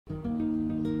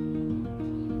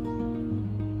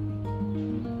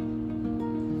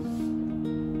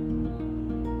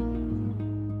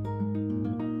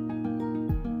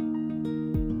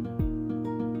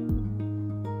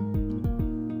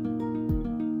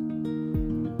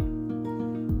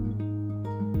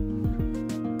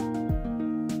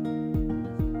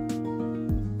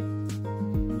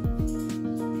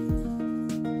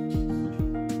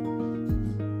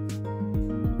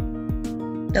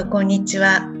こんにち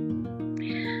は。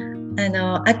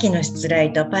秋のしつら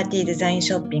いとパーティーデザイン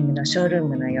ショッピングのショールー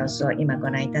ムの様子を今ご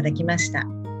覧いただきました。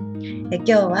今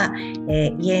日は、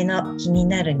家の気に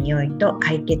なる匂いと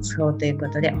解決法というこ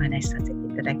とでお話しさせてい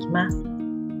ただきます。よ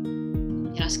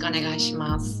ろしくお願いし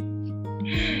ます。よ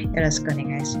ろしくお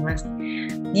願いします。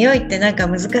匂いってなんか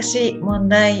難しい問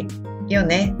題よ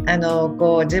ね。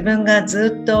自分が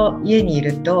ずっと家にい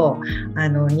ると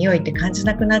匂いって感じ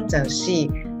なくなっちゃう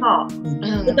し、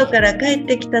外から帰っ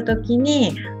てきた時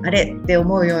にあれって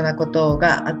思うようなこと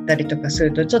があったりとかす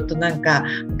ると、ちょっとなんか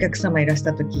お客様いらし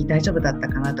た時大丈夫だった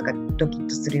かなとかドキッ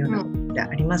とするようなことって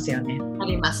ありますよね。あ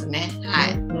りますね。は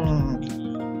い。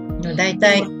だい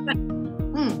た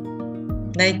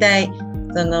い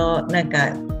そのなん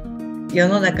か世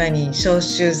の中に消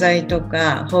臭剤と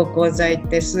か芳香剤っ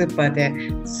てスーパーで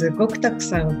すごくたく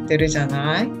さん売ってるじゃ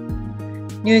ない？ニ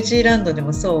ュージーランドで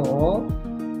もそう？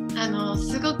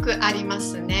すごくありま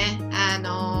すね。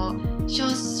消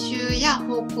臭や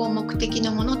芳香目的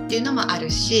のものっていうのもある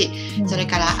し、それ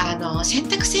から洗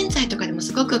濯洗剤とかでも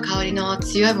すごく香りの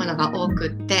強いものが多く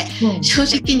って、正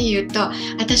直に言うと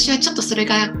私はちょっとそれ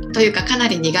がというかかな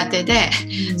り苦手で、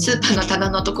スーパーの棚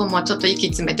のとこもちょっと息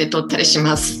詰めて取ったりし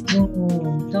ます。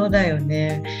そうだよ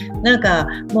ね。なんか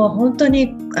もう本当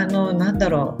に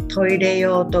トイレ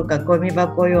用とかゴミ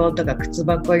箱用とか靴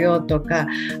箱用とか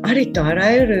ありとあ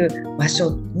らゆる場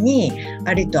所に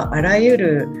ありとあらゆ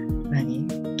る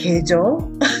形状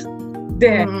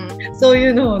で、そうい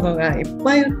うのがいっ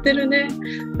ぱい売ってるね。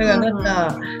だからなん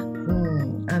か、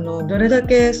どれだ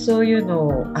けそういうの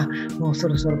をもうそ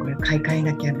ろそろこれ買い替え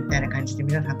なきゃみたいな感じで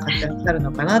皆さん買ってらっしゃる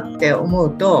のかなって思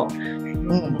うと、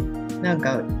なん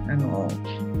か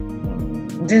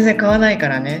全然買わないか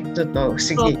らね、ちょっと不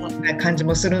思議な感じ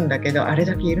もするんだけど、あれ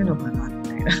だけいるのかなみ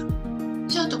たいな。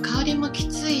ちょっと香りもき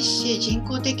ついし、人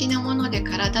工的なもので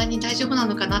体に大丈夫な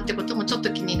のかなってこともちょっ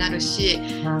と気になるし、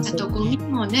あとゴミ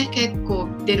もね結構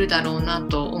出るだろうな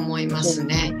と思います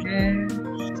ね。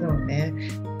そうね。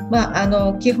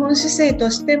基本姿勢と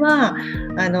しては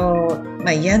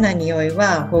嫌な匂い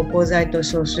は芳香剤と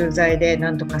消臭剤で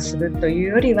何とかするという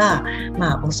よりは、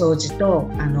お掃除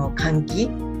と換気っ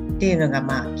ていうのが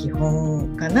基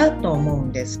本かなと思う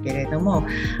んですけれども、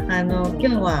今日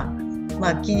は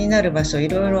気になる場所い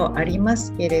ろいろありま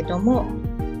すけれども、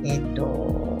玄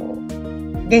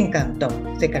関と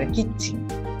それからキッチン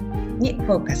にフ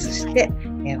ォーカスして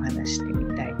お話して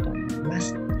みたいと思いま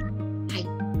す。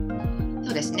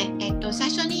そうですね。最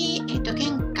初に、玄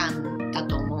関だ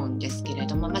と思うんですけれ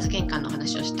ども、まず玄関の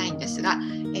話をしたいんですが、は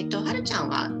るちゃん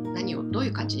はどうい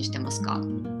う感じにしてますか？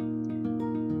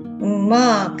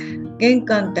玄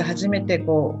関って初めて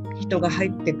人が入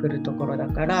ってくるところだ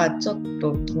からちょっ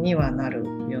と気にはなる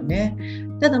よね。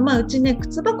ただうちね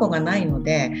靴箱がないの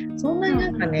でそんなに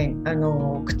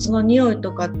靴の匂い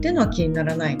とかっていうのは気にな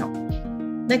らないの。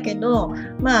だけど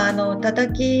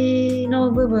叩き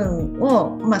の部分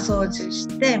を掃除し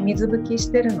て水拭き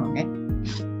してるのね。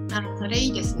それい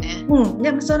いですね。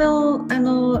でもそれを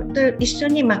一緒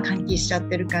に換気しちゃっ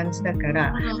てる感じだか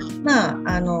ら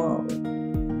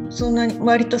そんなに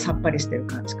割とさっぱりしてる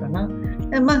感じかな。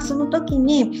その時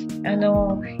に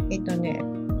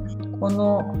こ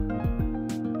の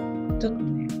ちょっと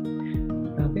ね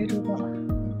ラベルが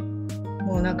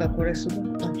もうこれすご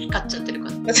く光っちゃってる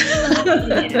かな。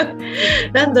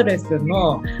ランドレス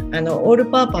のオール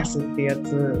パーパスっていうや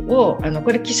つを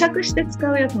これ希釈して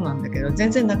使うやつなんだけど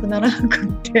全然なくならなく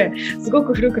ってすご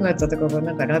く古くなっちゃったか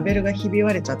らラベルがひび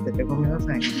割れちゃっててごめんな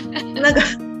さい。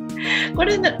こ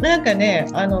れうま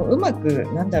く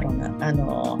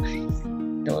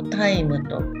タイム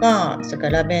とかそれか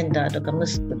らラベンダーとかム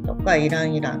スクとかイラ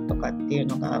ンとかっていう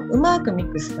のがうまくミ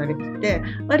ックスされてて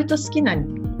割と好きな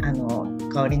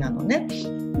香りなのね。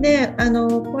でこ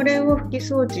れを拭き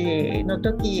掃除の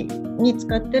時に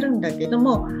使ってるんだけど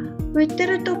も、拭いて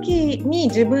る時に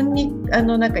自分に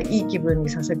いい気分に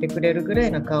させてくれるぐら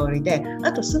いの香りで、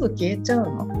あとすぐ消えちゃう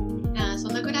の。そ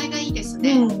のぐらいがいいです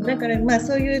ね。だから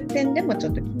そういう点でもち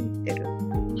ょっと気に入ってる。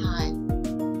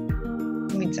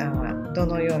みちゃんはど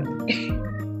のように？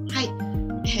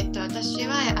私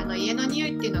は家の匂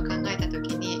いっていうのを考えた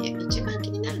時に一番気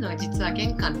になるのは実は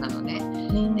玄関なのね。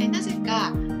でなぜ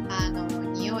か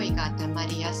匂いが溜ま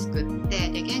りやすくって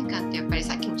で玄関ってやっぱり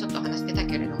さっきもちょっと話してた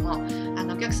けれども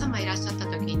お客様いらっしゃった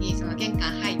時にその玄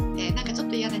関入ってちょっ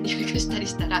と嫌な匂いがしたり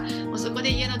したらもうそこ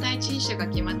で家の第一印象が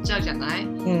決まっちゃうじゃない？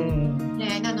で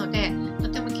なのでと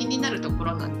ても気になるとこ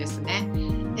ろなんですね。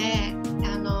で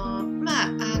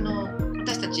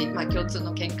私たち、共通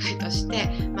の見解として、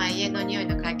家の匂い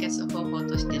の解決方法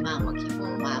として、もう基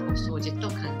本はお掃除と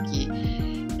換気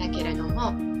だけれど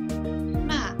も、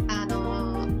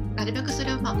なるべくそ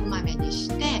れをこまめにし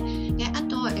て、であ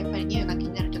とやっぱり匂いが気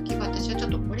になるときは、私はちょっ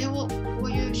とこ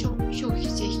ういう消費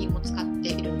製品を使って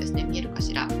いるんですね。見えるか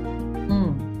しら。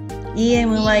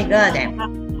EMY ガーデンっ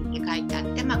て書いてあっ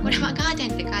て、これはガーデ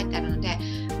ンって書いてあるので、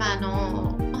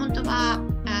本当は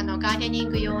ガーデニン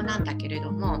グ用なんだけれ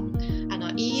ども、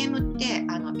EM ってエフ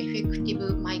ェクティ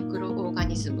ブマイクロオーガ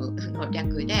ニズムの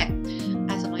略で、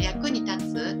その役に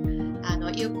立つ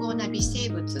有効な微生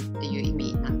物っていう意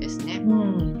味なんですね。で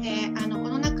こ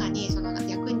の中にその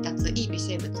役に立ついい微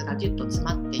生物がギュッと詰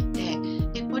まっていて、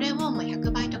でこれをもう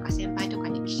100倍とか1000倍とか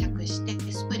に希釈して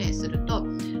スプレーすると、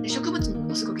植物もも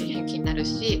のすごく元気になる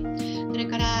し、それ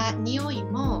から匂い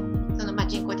もその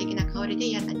人工的な香りで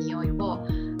嫌な匂いを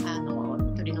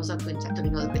取り除くって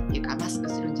いうかマスク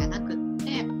するんじゃなくっ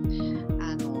て、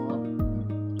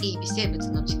いい微生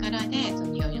物の力でその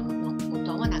匂いの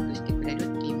元をなくしてくれ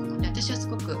るっていうもので、私はす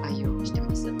ごく愛用して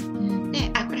ます。で、こ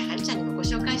れはるちゃんにもご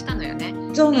紹介したのよね。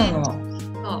そうなの。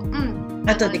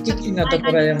後でキッチンのとこ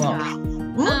ろでも。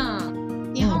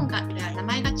日本が名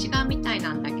前が違うみたい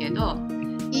なんだけど、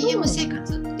EM 生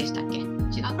活でしたっけ？違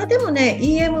う？でもね、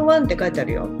EM1 って書いてあ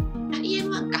るよ。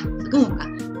EM1 か。そうか。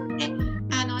で、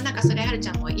なんかそれはるち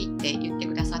ゃんもいいって言って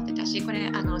くださってたし、こ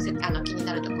れ気に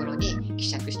なるところに希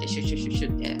釈してシュッシュッシュッシュ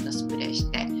ッってスプレーし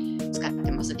て使っ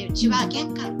てます。で、うちは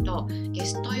玄関とゲ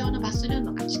スト用のバスルー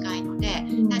ムが近いので、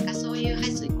なんかそういう排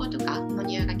水口とかの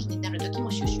匂いが気になる時も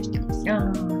シュッシュしてます。そう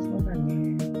だ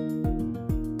ね。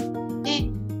で、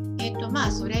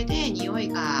それで匂い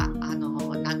が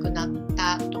なくなっ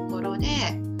たところで、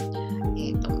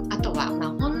あとは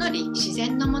ほんのり自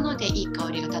然のものでいい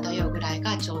香りが漂うぐらい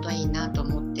がちょうどいいなと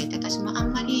思っていて、私もあ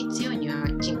んまり強い匂い、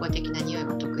人工的な匂い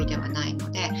は得意ではない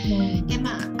ので、で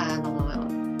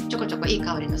ちょこちょこいい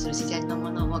香りのする自然のも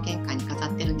のを玄関に飾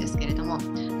ってるんですけれども、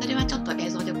それはちょっと映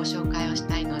像でご紹介をし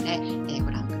たいので、ご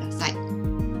覧ください。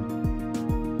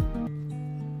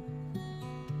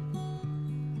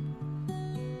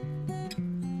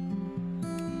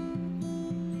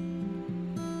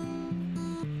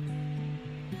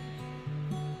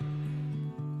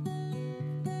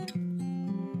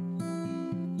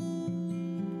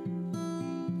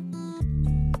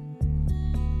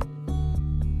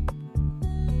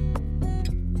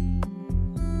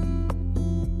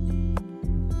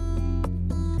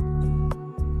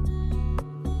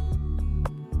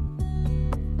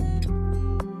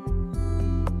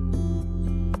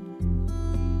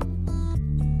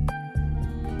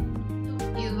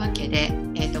で、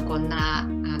こんな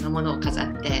ものを飾っ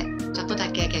てちょっとだ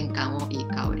け玄関をいい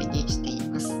香りにしてい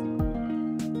ます。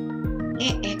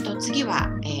で、次は、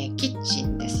キッチ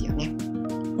ンですよね。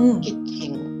キッチ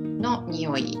ンの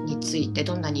匂いについて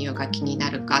どんな匂いが気にな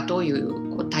るか、どうい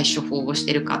う対処法をし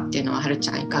ているかっていうのははるち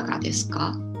ゃんいかがです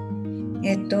か？キ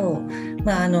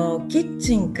ッ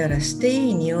チンからしてい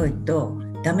い匂いと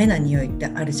ダメな匂いって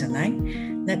あるじゃない？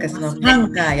なんかそのパ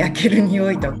ンが焼ける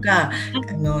匂いとか、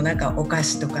なんかお菓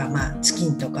子とか、チキ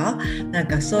ンとか、なん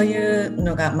かそういう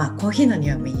のが、コーヒーの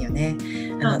匂いもいいよね。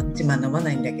うち飲ま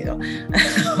ないんだけど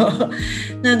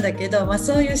なんだけど、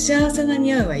そういう幸せな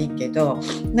匂いはいいけど、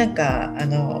なんか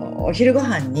お昼ご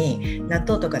飯に納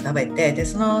豆とか食べて、で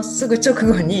そのすぐ直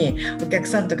後にお客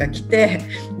さんとか来て、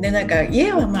でなんか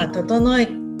家は整え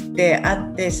てあ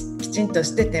ってきちんと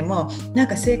してても、なん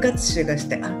か生活習がし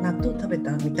て納豆食べ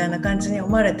たみたいな感じに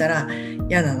思われたら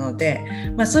嫌なので、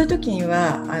そういう時に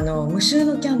は無臭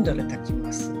のキャンドル焚き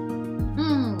ます。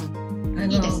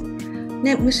いいです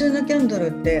ね。無臭のキャンド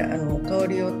ルって香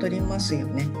りを取りますよ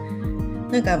ね。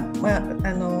なんか、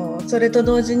それと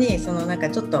同時になんか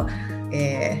ちょっと、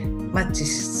マッチ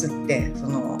吸ってそ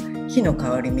の火の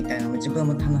香りみたいなのも自分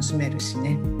も楽しめるし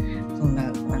ね。そん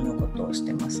なことをし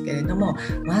てますけれども、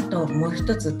あともう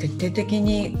一つ徹底的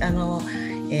に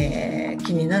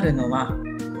気になるのは、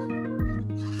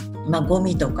ゴ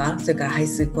ミとか、それから排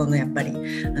水口のやっぱり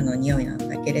匂いなん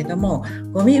だけれども、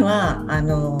ゴミは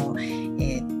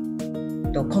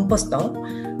コンポスト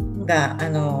が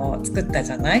作った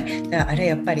じゃない？あれ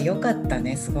やっぱり良かった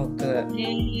ね、すごく。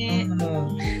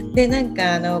でなん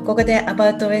かここでアバ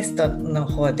ウトウエストの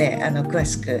方で詳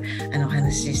しくお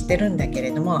話ししてるんだけ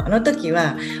れども、時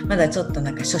はまだちょっと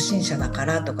なんか初心者だか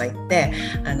らとか言って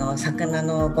魚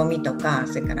のゴミとか、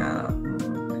それから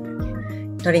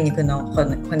鶏肉の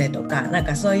骨とか、なん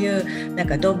かそういうなん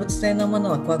か動物性のも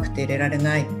のは怖くて入れられ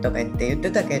ないとか言っ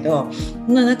てたけど、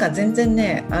なんか全然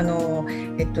ね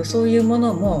そういうも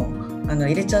のも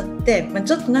入れちゃって、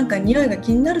ちょっとなんか匂いが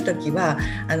気になるときは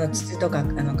土とか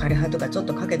枯葉とかちょっ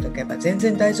とかけとけば全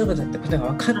然大丈夫だってことが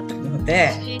分かったの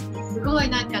で、すごい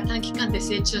なんか短期間で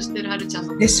成長してるはるちゃん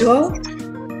のでしょ？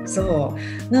そ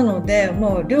うなので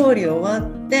もう料理終わ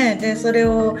ってでそれ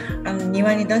を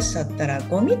庭に出しちゃったら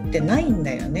ゴミってないん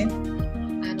だよね。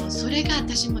それが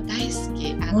私も大好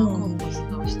き。コンポス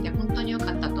トをして本当に良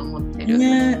かったと思ってる。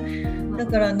ね、だ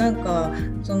からなんか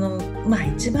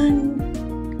一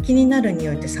番気になる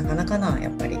匂いって魚かな、や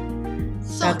っぱり。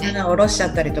そうね、魚おろしちゃ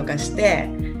ったりとかして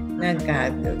なんか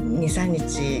 2,3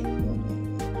 日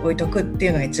置いとくってい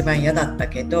うのが一番嫌だった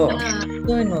けど、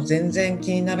そういうの全然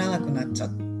気にならなくなっちゃっ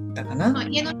たかな。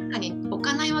家の中に置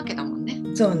かないわけだもんね。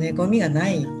そうね、ゴミがな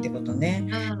いってことね。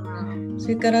そ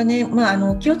れからね、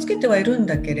気をつけてはいるん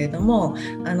だけれども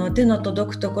手の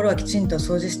届くところはきちんと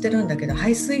掃除してるんだけど、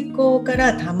排水口か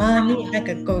らたまになん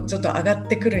かこうちょっと上がっ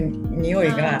てくる匂い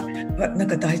がなん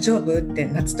か大丈夫って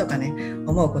夏とかね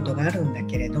思うことがあるんだ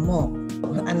けれども、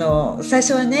最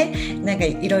初はねなんか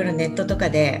いろいろネットとか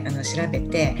で調べ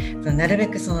てなるべ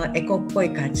くそのエコっぽ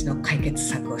い感じの解決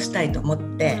策をしたいと思っ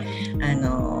てなん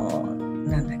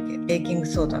だっけ、ベーキング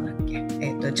ソーダだっけ、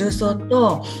重曹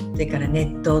とそれから熱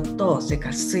湯とそれか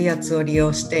ら水圧を利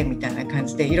用してみたいな感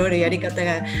じでいろいろやり方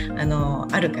が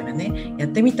あるからねやっ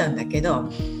てみたんだけどあ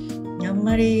ん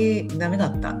まりダメだ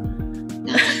った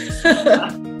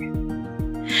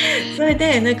それ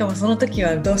でなんかもうその時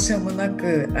はどうしようもな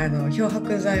く漂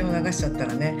白剤を流しちゃった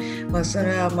らね、そ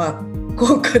れは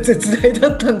効果絶大だ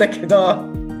ったんだけど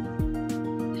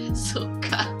そう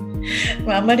か、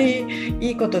あんまり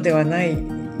いいことではない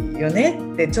よね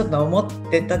ってちょっと思っ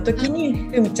てた時に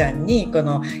ふみちゃんにこ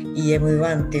の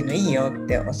EM1 っていうのいいよっ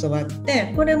て教わっ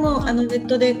て、これもネッ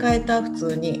トで買えた普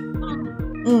通に。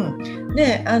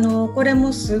でこれ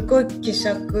もすごい希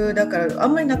釈だからあ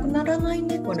んまりなくならない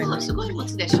ね、これね。すごい持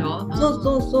つでしょ。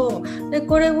そうで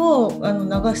これを流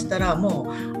したら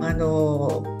も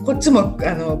うこっちも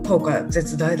効果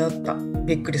絶大だった。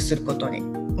びっくりすることに。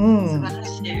素晴ら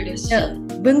しい、嬉しい。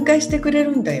分解してくれ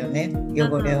るんだよね、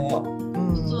汚れを。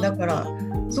だから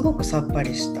すごくさっぱ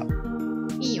りした。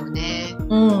いいよね。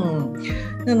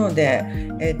なので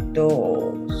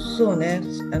そうね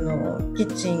キ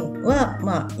ッチンは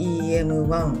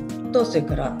EM1 とそれ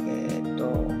から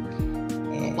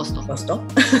ポスト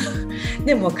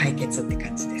でもう解決って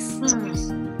感じです。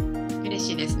嬉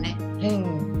しいですね。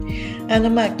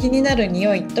気になる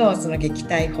匂いとその撃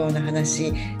退法の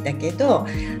話だけど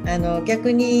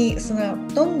逆に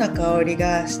どんな香り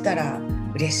がしたら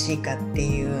嬉しいかって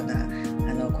いうような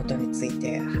ことについ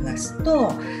て話す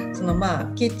と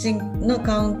キッチンの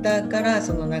カウンターから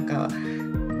なんか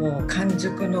こう完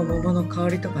熟の桃の香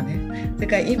りとかね、それ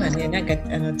から今ねなんか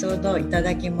ちょうどいた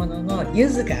だき物の柚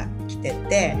子が来て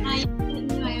て、い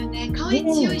いわよね。香り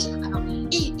強いし、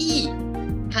いい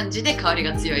感じで香り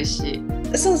が強いし、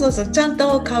そうちゃん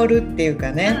と香るっていう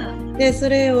かね、でそ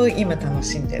れを今楽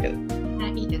しんでる。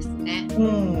いいですね。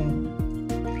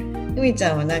ふみち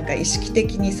ゃんはなんか意識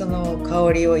的にその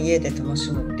香りを家で楽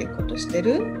しむっていうことして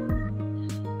る？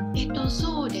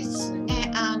そうです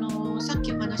ね。さっ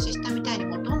きお話ししたみたいに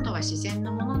ほとんどは自然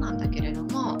のものなんだけれど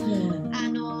も、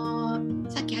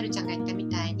さっきはるちゃんが言ったみ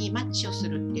たいにマッチをす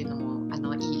るっていうの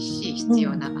もいいし、必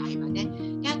要な場合はね。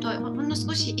であとほんの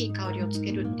少しいい香りをつ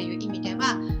けるっていう意味で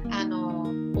は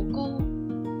お香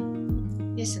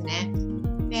ですね。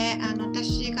で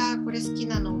私がこれ好き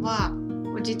なのは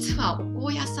実はお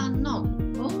香屋さんの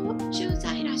防虫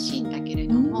剤らしいんだけれ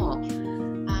ども、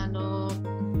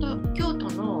京都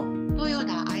の豊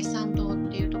田愛山堂っ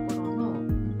ていうところの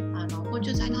防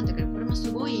虫剤なんだけど、これも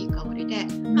すごいいい香りで、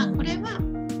これは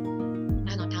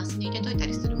タンスに入れといた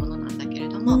りするものなんだけれ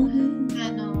ども、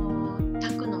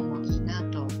炊くのもいいな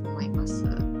と思います。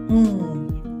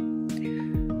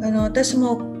私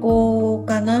もこう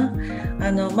かな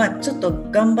ちょっと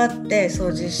頑張って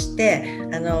掃除して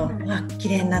綺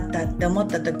麗になったって思っ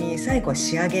た時に最後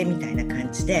仕上げみたいな感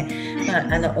じで、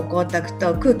お香を炊く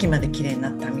と空気まで綺麗にな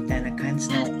ったみたいな感じ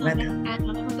の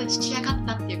本当に仕上がっ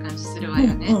たっていう感じするわ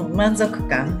よね。満足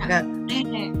感が、なん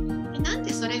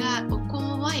でそれがお香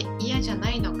は嫌じゃ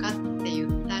ないのかって言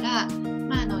ったら、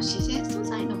自然素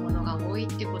材のものが多いっ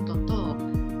てことと、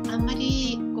あんま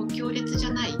り強烈じ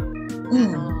ゃないほ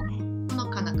の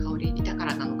かな香りだか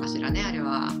らなのかしらね、あれ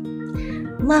は。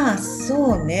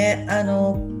そうね、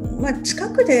近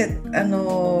くで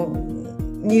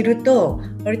にいると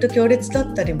割と強烈だ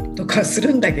ったりとかす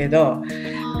るんだけど、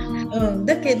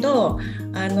だけど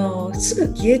す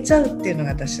ぐ消えちゃうっていうの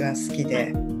が私は好き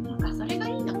で、それが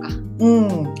いいのか。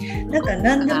なんか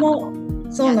何でも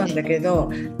そうなんだけ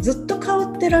ど、ずっと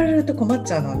香ってられると困っ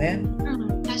ちゃうのね。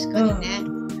確かにね。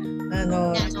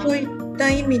そういった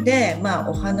意味で、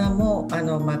お花も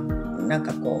なん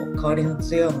かこう香りの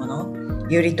強いもの、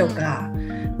ユリとか、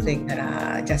それか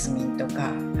らジャスミンとか、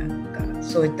なんか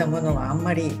そういったものはあん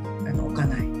まり置か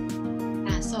ない。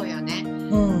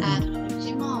う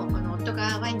ちもこの夫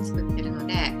がワイン作ってるの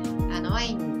で、ワ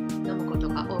イン飲むこと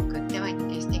が多くって、ワインの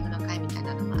テイスティングの会みたい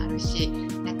なのもあるし、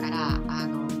だから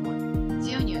もう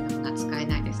強い匂いのものは使え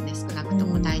ないですね。少なくと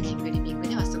もダイニングリビング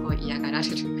ではすごい嫌がられ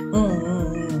る。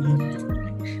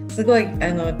すごい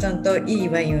ちゃんといい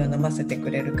ワインを飲ませてく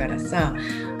れるからさ、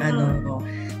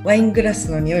ワイングラ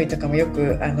スの匂いとかもよ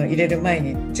く入れる前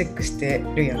にチェックして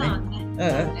るよね。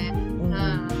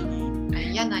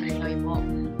嫌な匂いも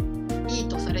いい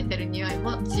とされてる匂い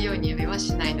も強い匂いは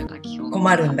しないのが基本。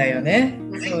困るんだよね。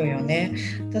そうよね。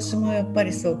私もやっぱ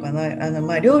りそうか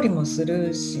な。料理もす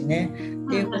るしねっ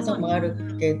ていうこともある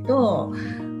けど、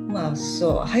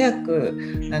そう早く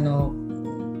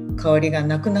香りが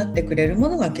なくなってくれるも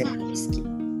のが結構好き。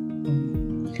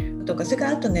とかそれか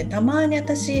らあとね、たまに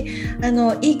私いい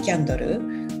キャンドル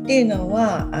っていうの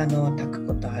は炊く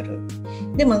ことある。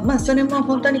でもそれも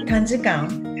本当に短時間、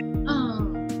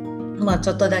ち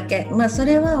ょっとだけ、そ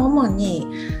れは主に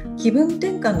気分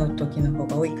転換の時の方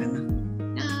が多いかな。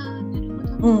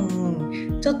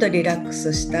ちょっとリラック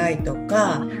スしたいと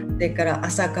か、それから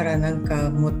朝からなん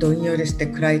かもうどんよりして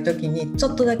暗い時にち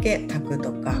ょっとだけ炊く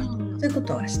とか、そういうこ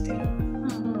とはしてる。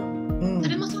そ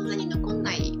れもそんなに残ん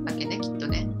ないわけね、きっと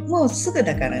ね。もうすぐ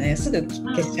だからね、すぐ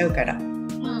消しちゃうから。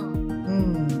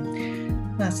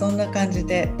そんな感じ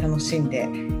で楽しんで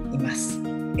います。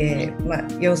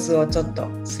様子をちょっと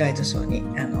スライドショーに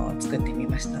作ってみ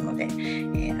ましたので、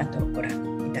あとご覧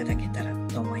いただけたら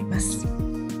と思います。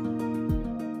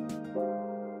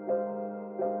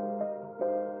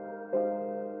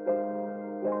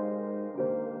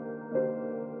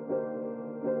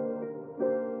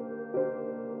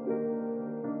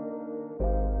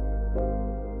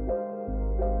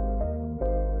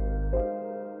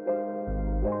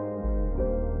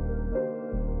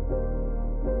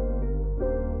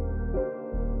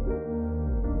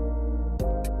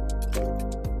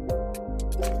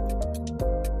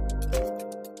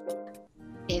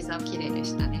映像綺麗で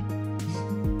したね。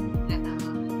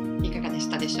いかがでし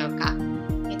たでしょうか。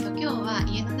今日は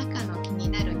家の中の気に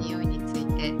なる匂いについ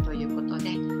てということ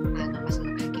で、そ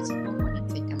の解決方法に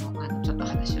ついてもちょっと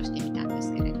話をしてみたんで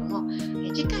すけれども、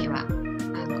次回は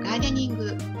ガーデニン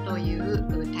グという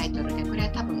タイトルで、これは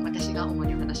多分私が主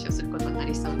にお話をすることにな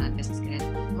りそうなんですけれど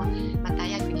も、また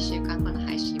約2週間後の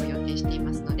配信を予定してい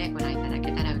ますので、ご覧いただ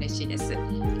けたら嬉しいです。今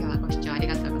日はご視聴あり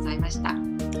がとうございました。あ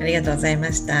りがとうござい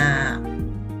ました。